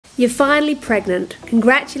You're finally pregnant.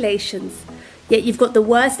 Congratulations. Yet you've got the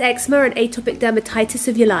worst eczema and atopic dermatitis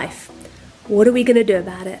of your life. What are we going to do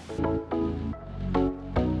about it?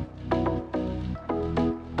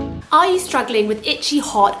 Are you struggling with itchy,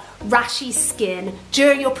 hot, rashy skin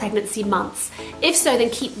during your pregnancy months? If so,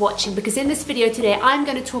 then keep watching, because in this video today I'm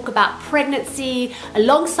going to talk about pregnancy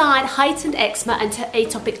alongside heightened eczema and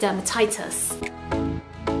atopic dermatitis.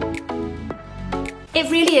 It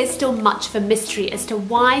really is still much of a mystery as to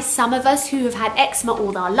why some of us who have had eczema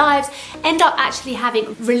all our lives end up actually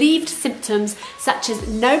having relieved symptoms such as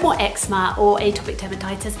no more eczema or atopic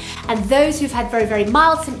dermatitis, and those who've had very, very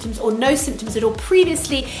mild symptoms or no symptoms at all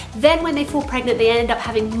previously, then when they fall pregnant they end up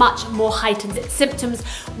having much more heightened symptoms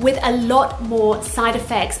with a lot more side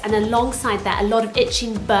effects, and alongside that a lot of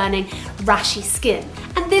itching, burning, rashy skin.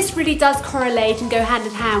 And this really does correlate and go hand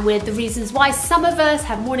in hand with the reasons why some of us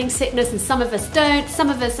have morning sickness and some of us don't. Some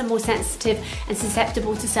of us are more sensitive and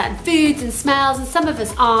susceptible to certain foods and smells, and some of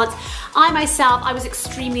us aren't. I myself, I was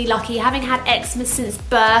extremely lucky, having had eczema since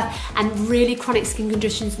birth and really chronic skin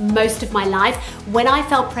conditions most of my life. When I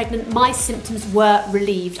fell pregnant, my symptoms were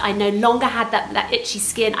relieved. I no longer had that itchy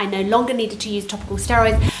skin. I no longer needed to use topical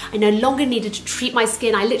steroids. I no longer needed to treat my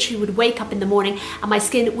skin. I literally would wake up in the morning and my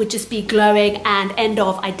skin would just be glowing, and end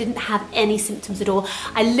of. I didn't have any symptoms at all.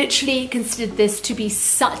 I literally considered this to be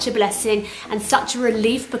such a blessing and such a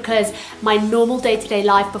relief, because my normal day-to-day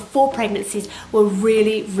life before pregnancies were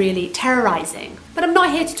really, really terrorizing. But I'm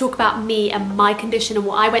not here to talk about me and my condition and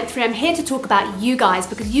what I went through. I'm here to talk about you guys,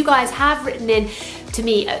 because you guys have written in to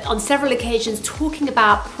me on several occasions talking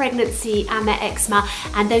about pregnancy and their eczema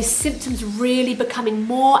and those symptoms really becoming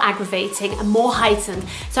more aggravating and more heightened.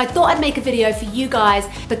 So I thought I'd make a video for you guys,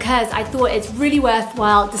 because I thought it's really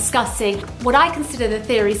worthwhile discussing what I consider the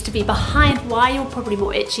theories to be behind why you're probably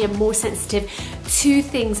more itchy and more sensitive to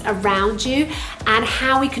things around you, and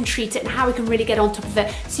how we can treat it and how we can really get on top of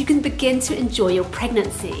it so you can begin to enjoy your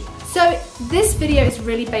pregnancy. So this video is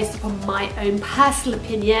really based upon my own personal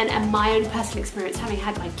opinion and my own personal experience having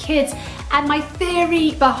had my kids, and my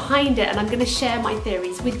theory behind it, and I'm going to share my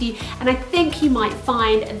theories with you. And I think you might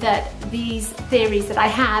find that these theories that I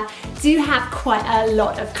have do have quite a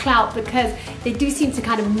lot of clout, because they do seem to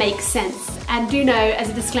kind of make sense. And do know, as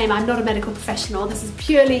a disclaimer, I'm not a medical professional. This is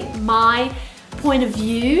purely my point of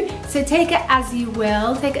view, so take it as you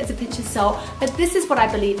will, take it as a pinch of salt. But this is what I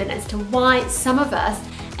believe in as to why some of us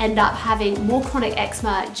end up having more chronic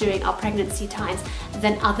eczema during our pregnancy times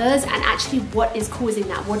than others, and actually what is causing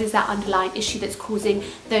that. What is that underlying issue that's causing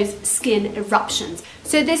those skin eruptions?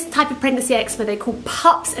 So this type of pregnancy eczema they call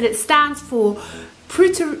PUPPP, and it stands for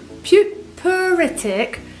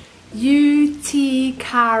Pruritic,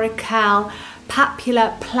 Urticarial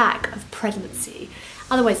Papular Plaque of Pregnancy,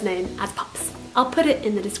 otherwise known as PUPPP. I'll put it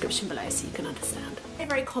in the description below so you can understand.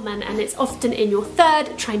 Very common, and it's often in your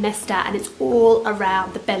third trimester, and it's all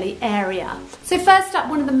around the belly area. So first up,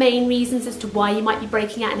 one of the main reasons as to why you might be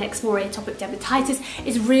breaking out an eczema or atopic dermatitis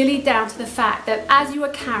is really down to the fact that as you are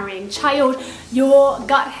carrying child, your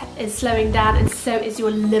gut is slowing down, and so is your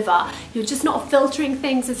liver. You're just not filtering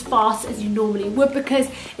things as fast as you normally would, because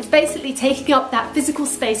it's basically taking up that physical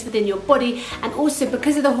space within your body, and also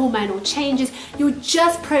because of the hormonal changes, you're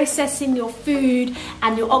just processing your food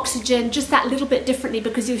and your oxygen just that little bit differently,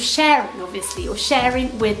 because you're sharing, obviously, you're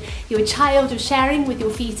sharing with your child, you're sharing with your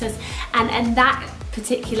fetus, and in that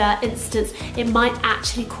particular instance it might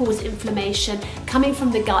actually cause inflammation coming from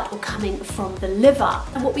the gut or coming from the liver.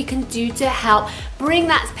 And what we can do to help bring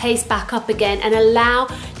that pace back up again and allow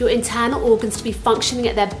your internal organs to be functioning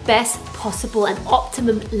at their best possible and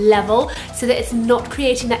optimum level, so that it's not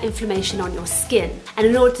creating that inflammation on your skin. And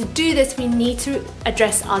in order to do this, we need to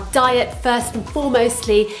address our diet first and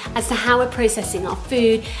foremostly as to how we're processing our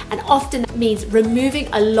food, and often that means removing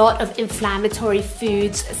a lot of inflammatory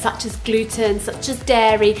foods such as gluten, such as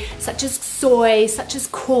dairy, such as soy, such as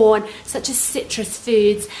corn, such as citrus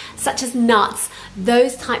foods, such as nuts.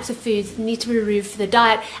 Those types of foods need to be removed from the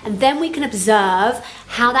diet, and then we can observe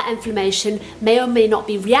how that inflammation may or may not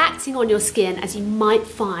be reacting on your skin, as you might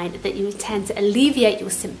find that you tend to alleviate your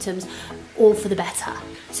symptoms, all for the better.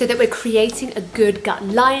 So that we're creating a good gut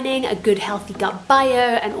lining, a good healthy gut bio,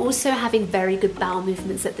 and also having very good bowel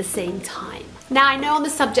movements at the same time. Now, I know on the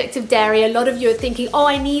subject of dairy, a lot of you are thinking, oh,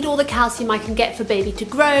 I need all the calcium I can get for baby to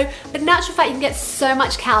grow, but in actual fact, you can get so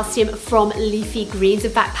much calcium from leafy greens,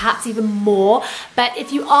 in fact, perhaps even more. But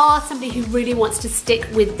if you are somebody who really wants to stick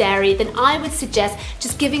with dairy, then I would suggest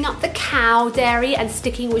just giving up the cow dairy and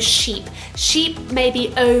sticking with sheep. Sheep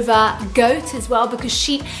maybe over goat as well, because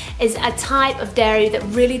sheep is a type of dairy that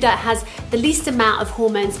really has the least amount of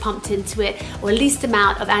hormones pumped into it, or least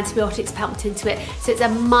amount of antibiotics pumped into it. So it's a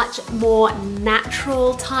much more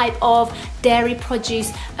natural type of dairy produce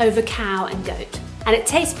over cow and goat. And it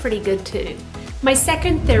tastes pretty good too. My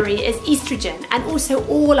second theory is estrogen, and also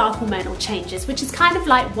all our hormonal changes, which is kind of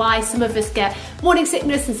like why some of us get morning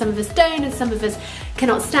sickness and some of us don't, and some of us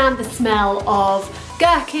cannot stand the smell of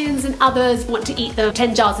gherkins and others want to eat them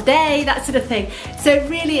 10 jars a day, that sort of thing. So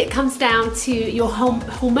really it comes down to your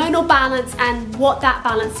hormonal balance and what that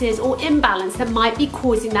balance is, or imbalance, that might be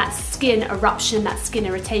causing that skin eruption, that skin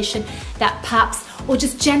irritation, that PUPPP, or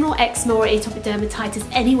just general eczema or atopic dermatitis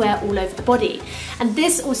anywhere all over the body. And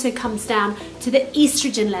this also comes down to the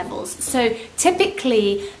estrogen levels. So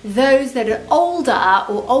typically those that are older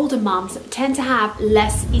or older mums tend to have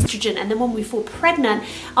less estrogen, and then when we fall pregnant,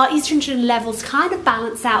 our estrogen levels kind of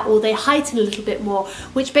balance out, or they heighten a little bit more,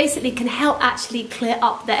 which basically can help actually clear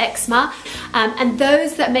up the eczema. And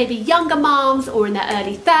those that may be younger mums or in their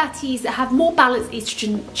early 30s that have more balanced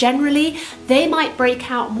estrogen generally, they might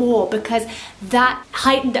break out more, because that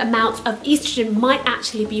heightened amount of estrogen might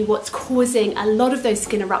actually be what's causing a lot of those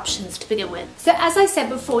skin eruptions to begin with. So as I said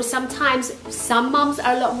before, sometimes some mums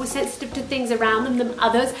are a lot more sensitive to things around them than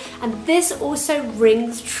others, and this also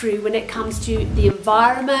rings true when it comes to the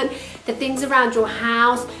environment, the things around your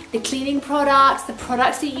house, the cleaning products, the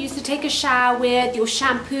products that you use to take a shower with, your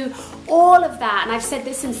shampoo, all of that. And I've said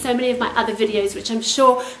this in so many of my other videos, which I'm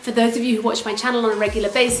sure for those of you who watch my channel on a regular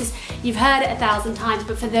basis, you've heard it 1,000 times,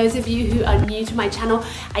 but for those of you who are new to my channel,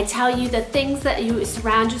 I tell you the things that you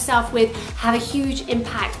surround yourself with have a huge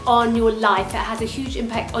impact on your life. It has a huge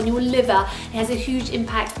impact on your liver. It has a huge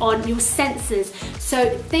impact on your senses.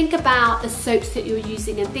 So think about the soaps that you're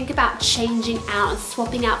using, and think about changing out and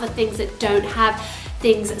swapping out the things that don't have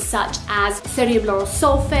things such as sodium lauryl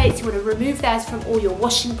sulfate. You want to remove those from all your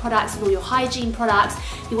washing products and all your hygiene products.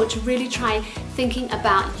 You want to really try thinking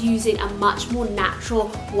about using a much more natural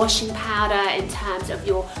washing powder in terms of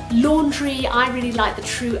your laundry. I really like the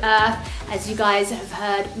Tru Earth, as you guys have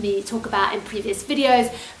heard me talk about in previous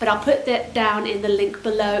videos, but I'll put that down in the link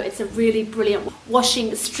below. It's a really brilliant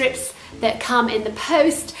washing strips that come in the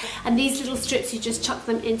post, and these little strips, you just chuck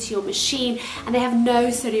them into your machine, and they have no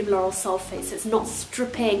sodium lauryl sulfate, so it's not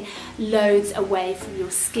stripping loads away from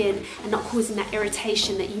your skin and not causing that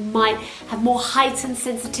irritation that you might have more heightened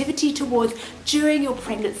sensitivity towards during your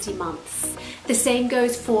pregnancy months. The same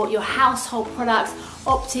goes for your household products,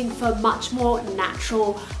 opting for much more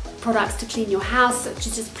natural products to clean your house, such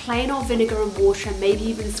as just plain old vinegar and water, and maybe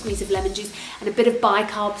even a squeeze of lemon juice and a bit of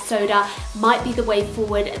bicarb soda might be the way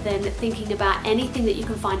forward than thinking about anything that you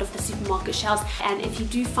can find off the supermarket shelves. And if you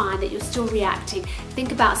do find that you're still reacting,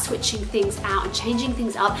 think about switching things out and changing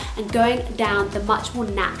things up and going down the much more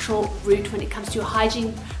natural route when it comes to your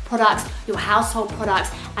hygiene products, your household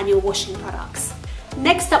products, and your washing products.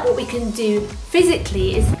 Next up, what we can do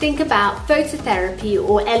physically is think about phototherapy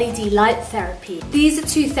or LED light therapy. These are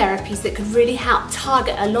two therapies that could really help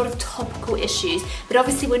target a lot of topical issues, but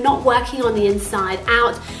obviously we're not working on the inside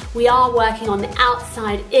out, we are working on the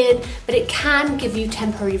outside in, but it can give you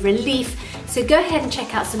temporary relief. So go ahead and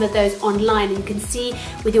check out some of those online, and you can see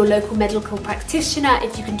with your local medical practitioner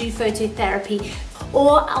if you can do phototherapy.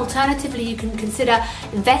 Or alternatively, you can consider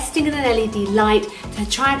investing in an LED light to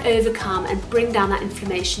try and overcome and bring down that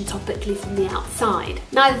inflammation topically from the outside.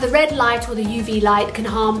 Neither the red light or the UV light can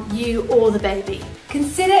harm you or the baby.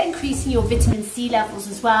 Consider increasing your vitamin C levels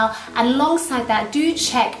as well, and alongside that, do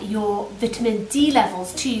check your vitamin D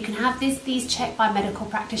levels too. You can have these checked by a medical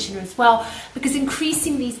practitioner as well, because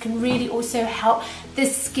increasing these can really also help the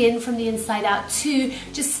skin from the inside out too,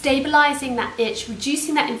 just stabilizing that itch,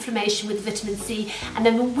 reducing that inflammation with vitamin C, and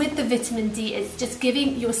then with the vitamin D, it's just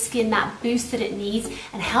giving your skin that boost that it needs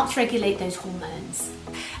and helps regulate those hormones.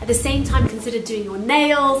 At the same time, consider doing your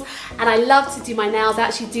nails, and I love to do my nails. I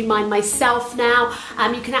actually do mine myself now.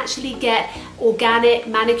 You can actually get organic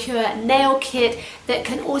manicure nail kit that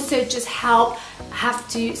can also just help have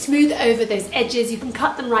to smooth over those edges. You can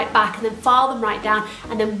cut them right back and then file them right down,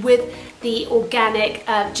 and then with the organic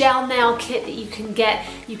gel nail kit that you can get,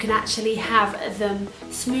 you can actually have them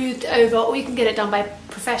smoothed over, or you can get it done by a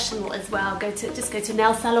professional as well. Just go to a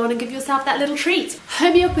nail salon and give yourself that little treat.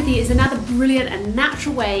 Homeopathy is another brilliant and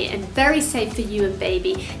natural way, and very safe for you and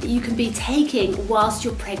baby, that you can be taking whilst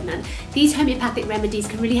you're pregnant. These homeopathic remedies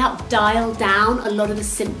can really help dial down a lot of the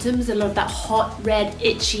symptoms, a lot of that hot, red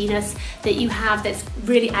itchiness that you have that's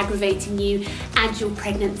really aggravating you and your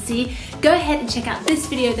pregnancy. Go ahead and check out this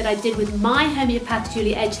video that I did with with my homeopath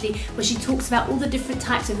Julie Edgley, where she talks about all the different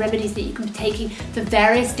types of remedies that you can be taking for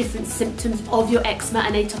various different symptoms of your eczema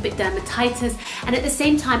and atopic dermatitis. And at the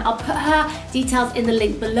same time, I'll put her details in the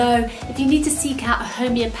link below. If you need to seek out a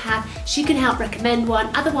homeopath, she can help recommend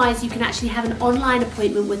one. Otherwise, you can actually have an online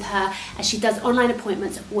appointment with her, as she does online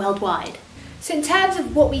appointments worldwide. So in terms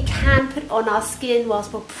of what we can put on our skin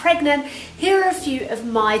whilst we're pregnant, here are a few of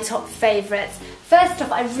my top favourites. First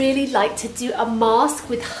off, I really like to do a mask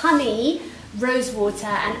with honey, rose water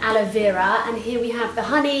and aloe vera. And here we have the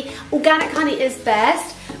honey. Organic honey is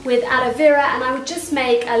best with aloe vera, and I would just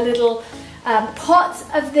make a little pot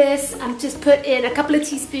of this and just put in a couple of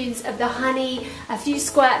teaspoons of the honey, a few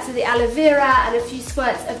squirts of the aloe vera and a few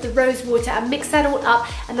squirts of the rose water, and mix that all up.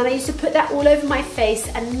 And then I used to put that all over my face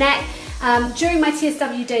and neck. During my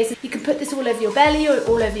TSW days, you can put this all over your belly or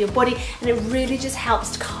all over your body, and it really just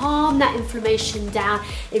helps to calm that inflammation down.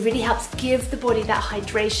 It really helps give the body that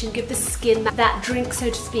hydration, give the skin that drink,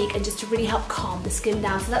 so to speak, and just to really help calm the skin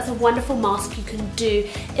down. So that's a wonderful mask you can do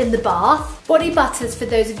in the bath. Body butters for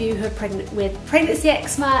those of you who are pregnant with pregnancy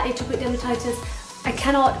eczema, atopic dermatitis. I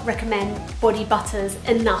cannot recommend body butters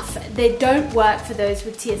enough. They don't work for those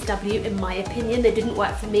with TSW, in my opinion. They didn't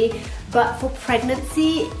work for me. But for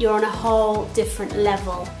pregnancy, you're on a whole different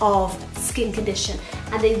level of skin condition,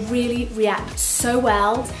 and they really react so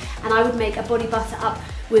well. And I would make a body butter up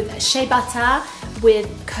with shea butter, with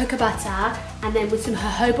cocoa butter, and then with some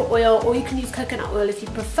jojoba oil, or you can use coconut oil if you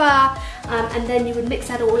prefer. And then you would mix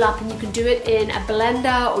that all up, and you can do it in a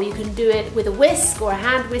blender, or you can do it with a whisk or a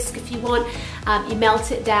hand whisk if you want. You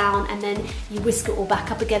melt it down and then you whisk it all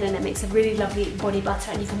back up again, and it makes a really lovely body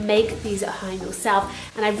butter. And you can make these at home yourself,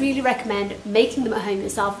 and I really recommend making them at home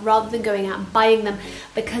yourself rather than going out and buying them,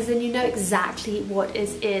 because then you know exactly what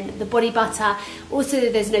is in the body butter. Also,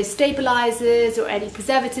 there's no stabilizers or any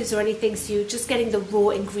preservatives or anything, so you're just getting the raw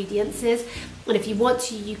ingredients. And if you want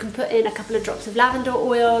to, you can put in a couple of drops of lavender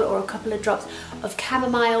oil or a couple of drops of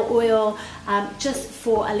chamomile oil, just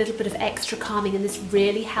for a little bit of extra calming, and this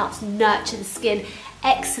really helps nurture the skin.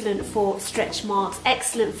 Excellent for stretch marks,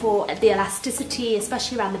 excellent for the elasticity,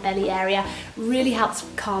 especially around the belly area. Really helps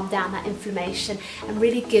calm down that inflammation and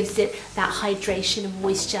really gives it that hydration and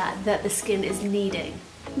moisture that the skin is needing.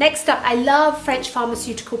 Next up, I love French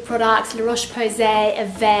pharmaceutical products, La Roche-Posay,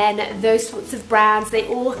 Avène, those sorts of brands. They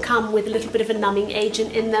all come with a little bit of a numbing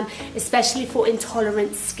agent in them, especially for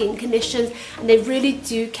intolerant skin conditions, and they really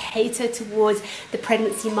do cater towards the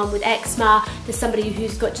pregnancy mum with eczema, there's somebody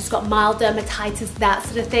who's just got mild dermatitis, that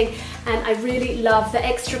sort of thing. And I really love the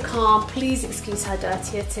Extra Calm. Please excuse how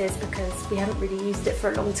dirty it is, because we haven't really used it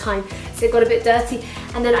for a long time, so it got a bit dirty.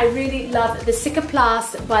 And then I really love the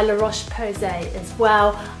Cicaplast by La Roche-Posay as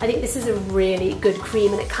well. I think this is a really good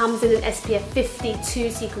cream, and it comes in an SPF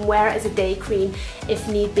 52, so you can wear it as a day cream if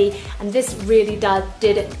need be. And this really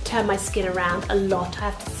did turn my skin around a lot,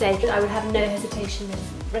 I have to say. I would have no hesitation in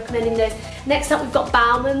recommending those. Next up, we've got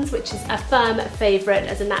Bauman's, which is a firm favourite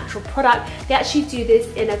as a natural product. They actually do this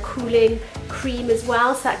in a cooling cream as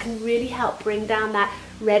well, so that can really help bring down that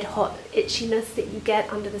red hot itchiness that you get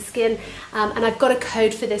under the skin. And I've got a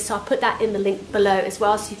code for this, so I'll put that in the link below as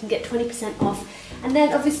well, so you can get 20% off. And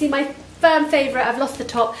then obviously my firm favourite, I've lost the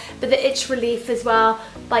top, but the Itch Relief as well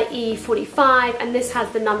by E45, and this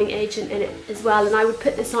has the numbing agent in it as well. And I would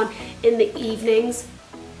put this on in the evenings,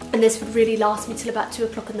 and this would really last me till about 2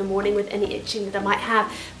 o'clock in the morning with any itching that I might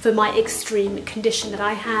have for my extreme condition that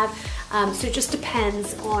I have. So it just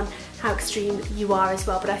depends on how extreme you are as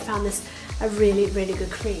well, but I found this a really, really good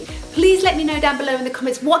cream. Please let me know down below in the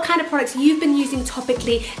comments what kind of products you've been using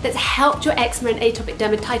topically that's helped your eczema and atopic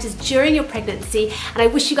dermatitis during your pregnancy, and I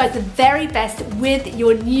wish you guys the very best with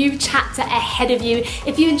your new chapter ahead of you.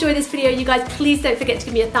 If you enjoyed this video, you guys, please don't forget to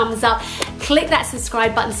give me a thumbs up. Click that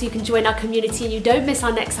subscribe button so you can join our community and you don't miss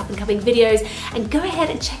our next up and coming videos. And go ahead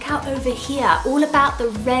and check out over here all about the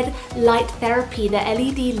red light therapy, the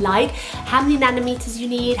LED light, how many nanometers you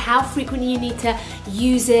need, how frequently you need to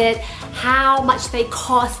use it, how much they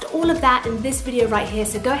cost, all of that in this video right here.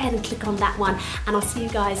 So go ahead and click on that one, and I'll see you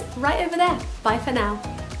guys right over there. Bye for now.